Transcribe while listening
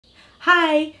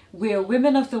Hi, we're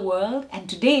women of the world and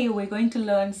today we're going to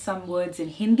learn some words in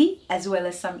Hindi as well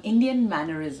as some Indian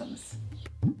mannerisms.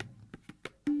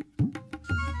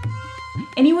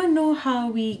 Anyone know how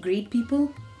we greet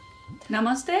people?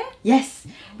 Namaste? Yes,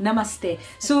 namaste.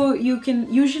 So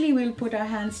usually we'll put our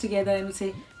hands together and we'll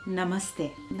say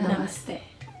namaste. Namaste.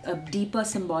 A deeper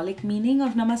symbolic meaning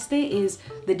of namaste is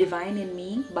the divine in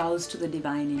me bows to the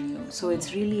divine in you. So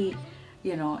it's really,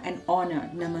 an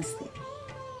honor. Namaste.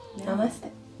 Namaste.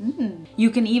 You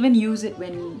can even use it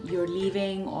when you're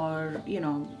leaving or,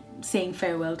 saying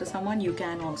farewell to someone. You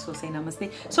can also say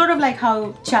namaste. Sort of like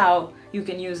how ciao, you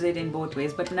can use it in both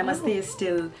ways. But namaste is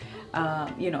still,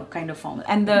 kind of formal.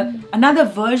 And another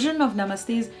version of namaste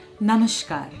is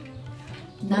namaskar.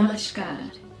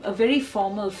 Namaskar. A very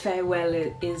formal farewell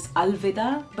is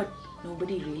alvida, but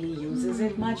nobody really uses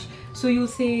it much. So you'll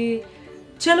say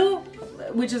chalo,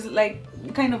 which is like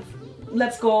kind of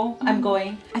let's go, I'm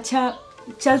going. Acha,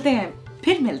 chalte hain,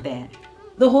 phir milte hain.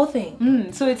 The whole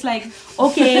thing. So it's like,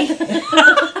 okay.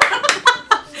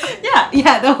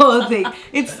 yeah, the whole thing.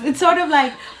 It's sort of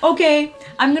like, okay,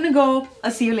 I'm gonna go,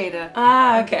 I'll see you later.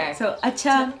 Okay. So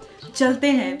acha, chalte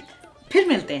hain, phir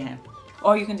milte hain.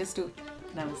 Or you can just do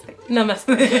namaste. Namaste.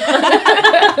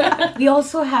 We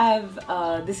also have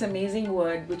this amazing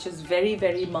word which is very,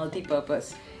 very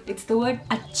multi-purpose. It's the word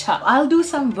acha. I'll do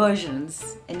some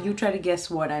versions and you try to guess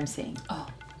what I'm saying. Oh.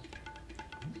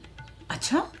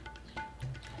 Acha?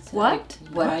 What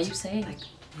are you saying? Like,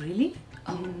 really?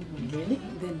 Oh, really?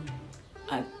 Then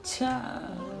acha.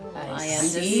 I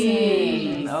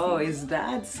see. Oh, is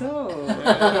that so?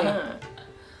 Okay.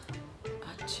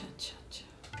 Acha, cha, cha.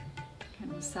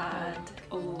 I'm sad.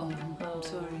 Oh, I'm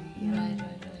sorry. Right.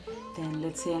 Then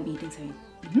let's say I'm eating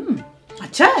something.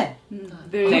 Acha!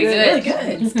 Very Really good.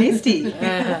 good. It's tasty.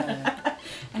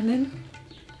 And then,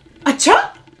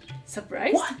 acha!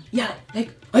 Surprise? What? Yeah, like,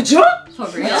 acha! For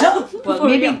real? Acha! Well, For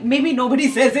real. maybe nobody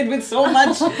says it with so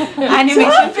much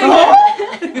animation.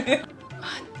 Acha,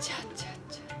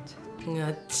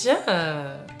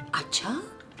 Acha?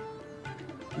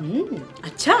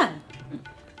 Acha!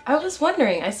 I was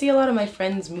wondering, I see a lot of my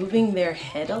friends moving their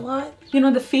head a lot.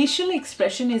 The facial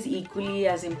expression is equally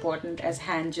as important as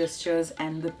hand gestures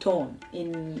and the tone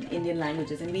in Indian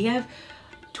languages. And we have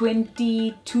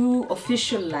 22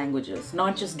 official languages,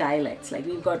 not just dialects. Like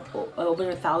we've got over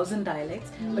 1,000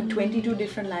 dialects, but 22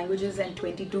 different languages and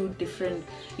 22 different,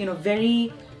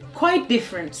 quite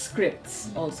different scripts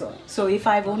also. So if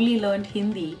I've only learned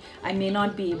Hindi, I may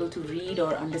not be able to read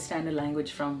or understand a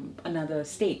language from another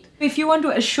state. If you want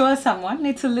to assure someone,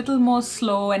 it's a little more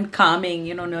slow and calming,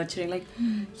 nurturing, like,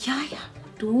 yeah,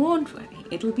 don't worry,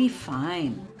 it'll be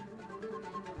fine.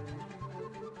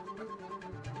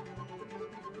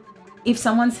 If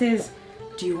someone says,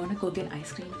 do you want to go get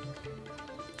ice cream?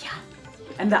 Yeah.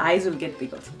 And the eyes will get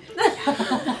big also.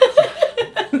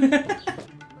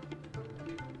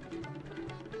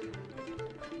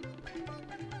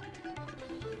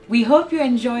 We hope you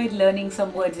enjoyed learning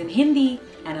some words in Hindi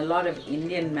and a lot of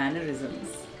Indian mannerisms.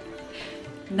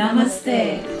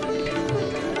 Namaste.